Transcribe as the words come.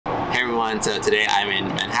everyone, so today I'm in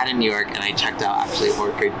Manhattan, New York, and I checked out actually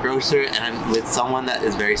Orchard Grocer, and I'm with someone that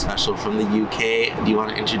is very special from the UK. Do you want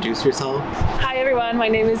to introduce yourself? Hi everyone, my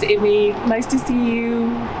name is Imy. Nice to see you.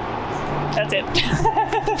 That's it.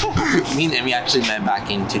 Me and Imy actually met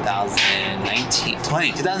back in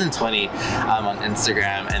 2020 on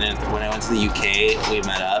Instagram, and then when I went to the UK, we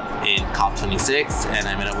met up in COP26, and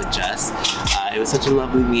I met up with Jess. It was such a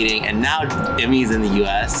lovely meeting, and now Imy's in the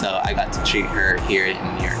US, so I got to treat her here in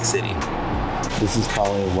New York City. This is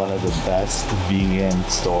probably one of the best vegan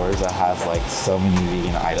stores that has like so many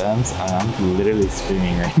vegan items, and I'm literally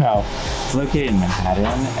screaming right now. It's located in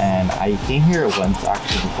Manhattan, and I came here once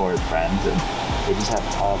actually before with friends, and they just have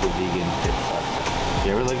all the vegan good stuff. If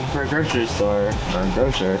you're ever looking for a grocery store or a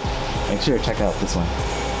grocer, make sure to check out this one.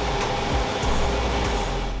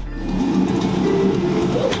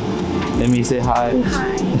 Imy, say hi.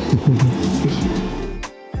 Hi.